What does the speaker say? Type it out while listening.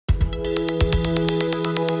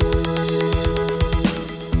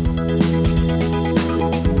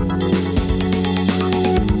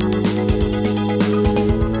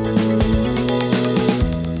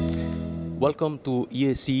welcome to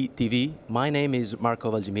ESC TV. My name is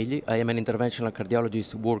Marco Valgimigli. I am an interventional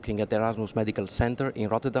cardiologist working at the Erasmus Medical Center in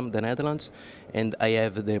Rotterdam, the Netherlands, and I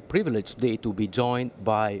have the privilege today to be joined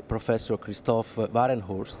by Professor Christoph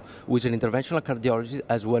Varenhorst, who is an interventional cardiologist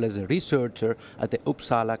as well as a researcher at the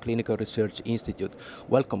Uppsala Clinical Research Institute.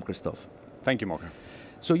 Welcome, Christoph. Thank you, Marco.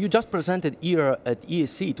 So you just presented here at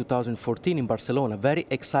ESC 2014 in Barcelona very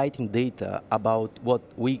exciting data about what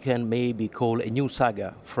we can maybe call a new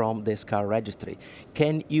saga from the SCAAR registry.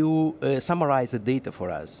 Can you summarize the data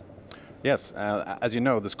for us? Yes, as you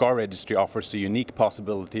know, the SCAAR registry offers a unique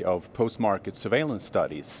possibility of post-market surveillance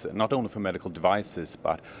studies, not only for medical devices,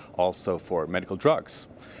 but also for medical drugs.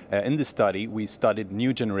 In this study, we studied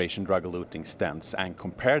new generation drug-eluting stents and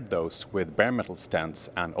compared those with bare metal stents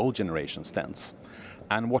and old generation stents.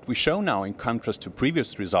 And what we show now, in contrast to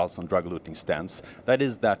previous results on drug-eluting stents, that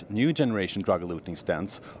is that new generation drug-eluting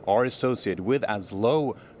stents are associated with as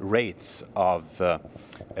low rates of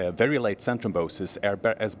very late stent thrombosis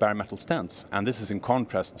as bare metal stents. And this is in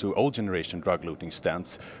contrast to old generation drug-eluting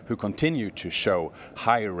stents, who continue to show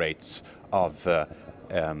higher rates of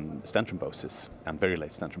stent thrombosis and very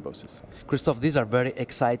late stent thrombosis. Christoph, these are very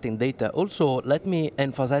exciting data. Also, let me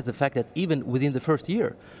emphasize the fact that even within the first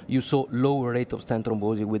year, you saw lower rate of stent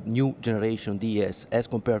thrombosis with new generation DS as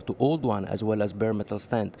compared to old one as well as bare metal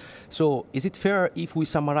stent. So is it fair if we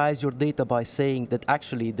summarize your data by saying that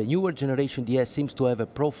actually the newer generation DS seems to have a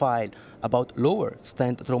profile about lower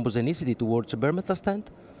stent thrombogenicity towards a bare metal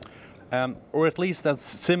stent? Or at least a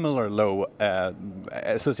similar low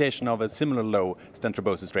association of a similar low stent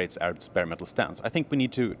thrombosis rates as bare metal stents. I think we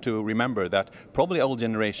need to remember that probably old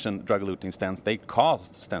generation drug-eluting stents, they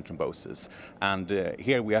caused stent thrombosis, and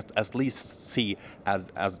here we at least see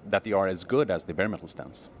as that they are as good as the bare metal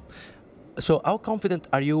stents. So how confident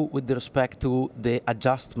are you with respect to the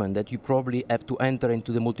adjustment that you probably have to enter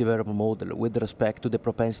into the multivariable model with respect to the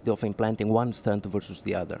propensity of implanting one stent versus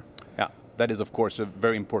the other? Yeah. That is, of course, a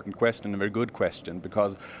very important question, a very good question,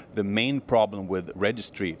 because the main problem with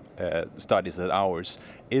registry studies as ours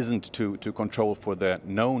isn't to control for the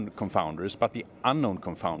known confounders, but the unknown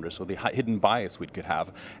confounders, or the hidden bias we could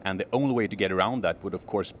have. And the only way to get around that would, of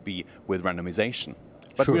course, be with randomization.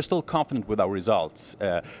 But sure. We're still confident with our results.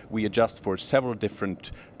 We adjust for several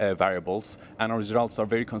different variables, and our results are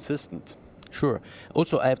very consistent. Sure.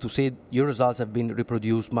 Also, I have to say, your results have been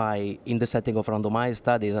reproduced in the setting of randomized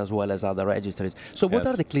studies as well as other registries. So what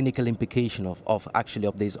are the clinical implications of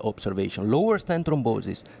this observation? Lower stent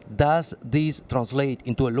thrombosis, does this translate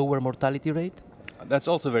into a lower mortality rate? That's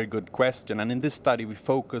also a very good question. And in this study, we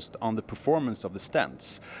focused on the performance of the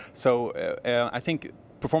stents. So I think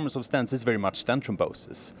performance of stents is very much stent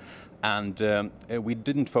thrombosis. And we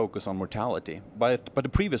didn't focus on mortality. But a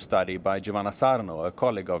previous study by Giovanna Sarno, a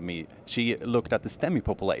colleague of me, she looked at the STEMI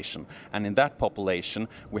population. And in that population,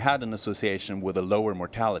 we had an association with a lower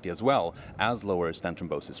mortality as well as lower stent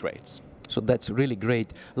thrombosis rates. So that's really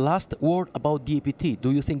great. Last word about DAPT.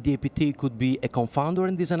 Do you think DAPT could be a confounder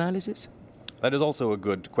in this analysis? That is also a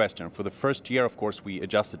good question. For the first year, of course, we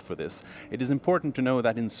adjusted for this. It is important to know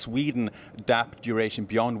that in Sweden, DAP duration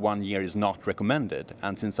beyond 1 year is not recommended.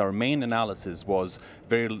 And since our main analysis was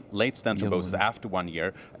very late stent thrombosis after 1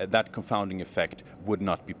 year, that confounding effect would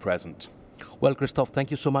not be present. Well, Christoph,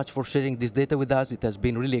 thank you so much for sharing this data with us. It has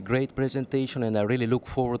been really a great presentation, and I really look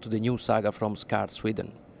forward to the new saga from SCAAR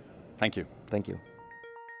Sweden. Thank you. Thank you.